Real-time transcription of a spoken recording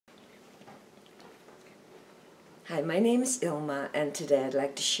Hi, my name is Ilma, and today I'd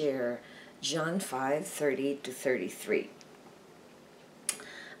like to share John 5:30-33.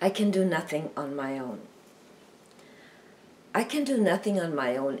 I can do nothing on my own. I can do nothing on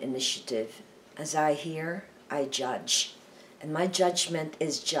my own initiative. As I hear, I judge, and my judgment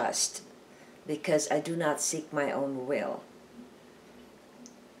is just, because I do not seek my own will,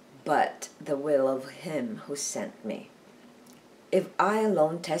 but the will of Him who sent me. If I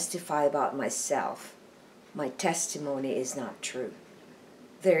alone testify about myself, my testimony is not true.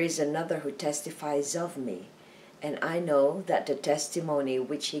 There is another who testifies of me, and I know that the testimony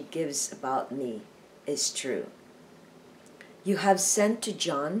which he gives about me is true. You have sent to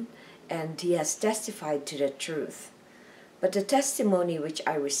John, and he has testified to the truth. But the testimony which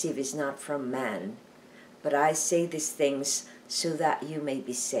I receive is not from man, but I say these things so that you may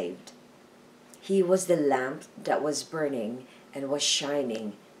be saved. He was the lamp that was burning and was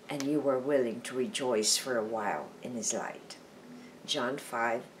shining, and you were willing to rejoice for a while in his light. John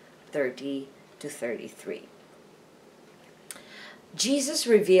 5:30-33. Jesus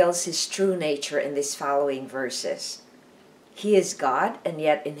reveals his true nature in these following verses. He is God, and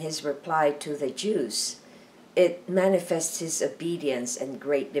yet in his reply to the Jews, it manifests his obedience and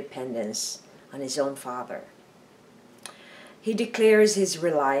great dependence on his own Father. He declares his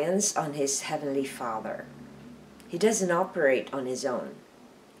reliance on his heavenly Father. He doesn't operate on his own.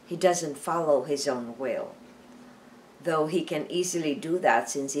 He doesn't follow his own will, though he can easily do that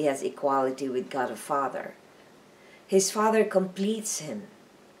since he has equality with God the Father. His Father completes him.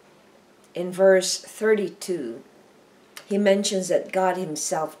 In verse 32, he mentions that God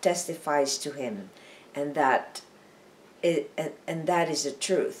himself testifies to him, and that is the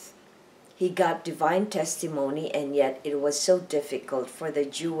truth. He got divine testimony, and yet it was so difficult for the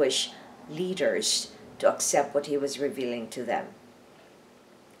Jewish leaders to accept what he was revealing to them.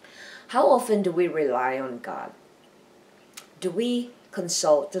 How often do we rely on God? Do we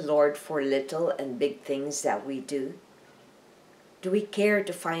consult the Lord for little and big things that we do? Do we care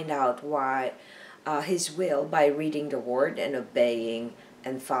to find out His will by reading the Word and obeying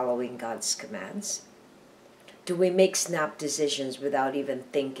and following God's commands? Do we make snap decisions without even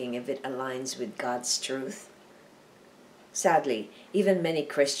thinking if it aligns with God's truth? Sadly, even many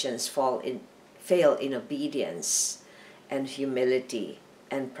Christians fail in obedience and humility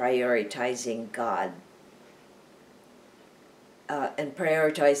and prioritizing God's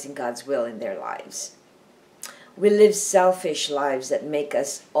will in their lives. We live selfish lives that make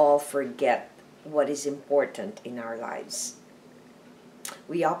us all forget what is important in our lives.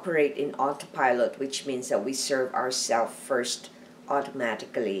 We operate in autopilot, which means that we serve ourselves first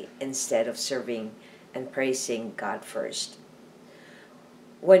automatically instead of serving and praising God first.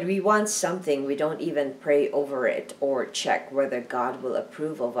 When we want something, we don't even pray over it or check whether God will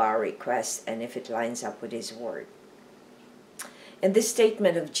approve of our request and if it lines up with His Word. In this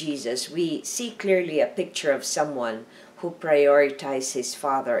statement of Jesus, we see clearly a picture of someone who prioritizes his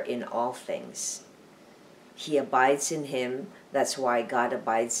Father in all things. He abides in Him. That's why God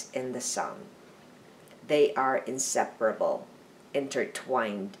abides in the Son. They are inseparable,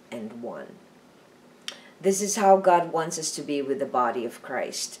 intertwined, and one. This is how God wants us to be with the body of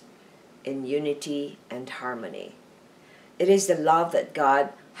Christ, in unity and harmony. It is the love that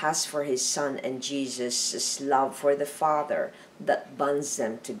God has for His Son and Jesus' love for the Father that bonds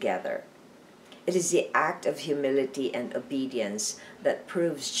them together. It is the act of humility and obedience that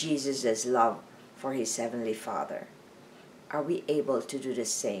proves Jesus' love for His Heavenly Father. Are we able to do the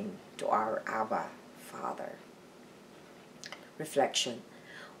same to our Abba Father? Reflection.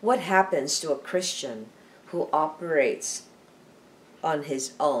 What happens to a Christian who operates on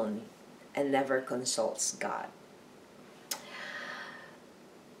his own and never consults God?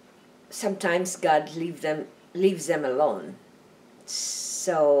 Sometimes God leaves them alone.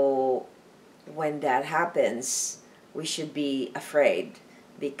 So when that happens, we should be afraid,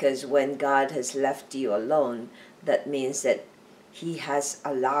 because when God has left you alone, that means that He has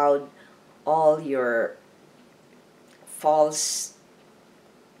allowed all your false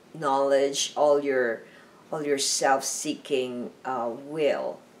knowledge, all your self-seeking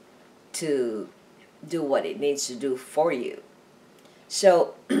will to do what it needs to do for you.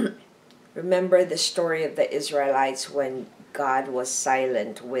 So remember the story of the Israelites when God was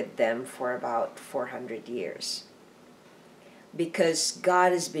silent with them for about 400 years. Because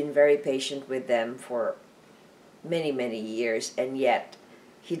God has been very patient with them for many, many years, and yet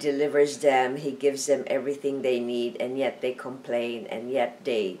He delivers them, He gives them everything they need, and yet they complain, and yet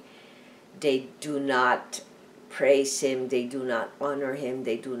they do not praise Him, they do not honor Him,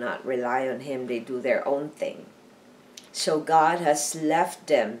 they do not rely on Him, they do their own thing. So God has left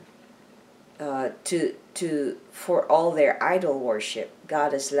them for all their idol worship.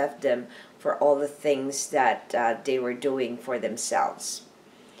 God has left them for all the things that they were doing for themselves.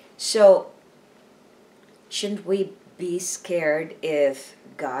 So, shouldn't we be scared if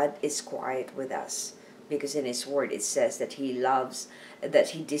God is quiet with us? Because in His Word it says that He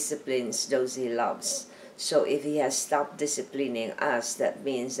disciplines those He loves. So if He has stopped disciplining us, that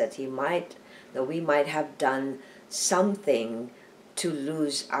means that we might have done something to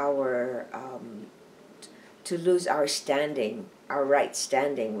lose our standing, our right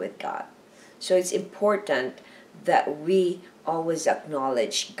standing with God. So it's important that we always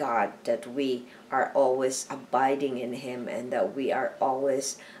acknowledge God, that we are always abiding in Him, and that we are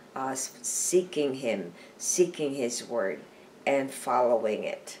always seeking Him, seeking His Word, and following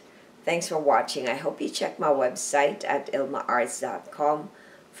it. Thanks for watching. I hope you check my website at ilma'S.com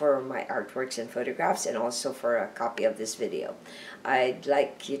for my artworks and photographs, and also for a copy of this video. I'd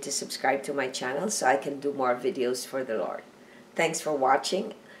like you to subscribe to my channel so I can do more videos for the Lord. Thanks for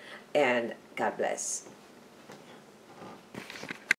watching, and God bless.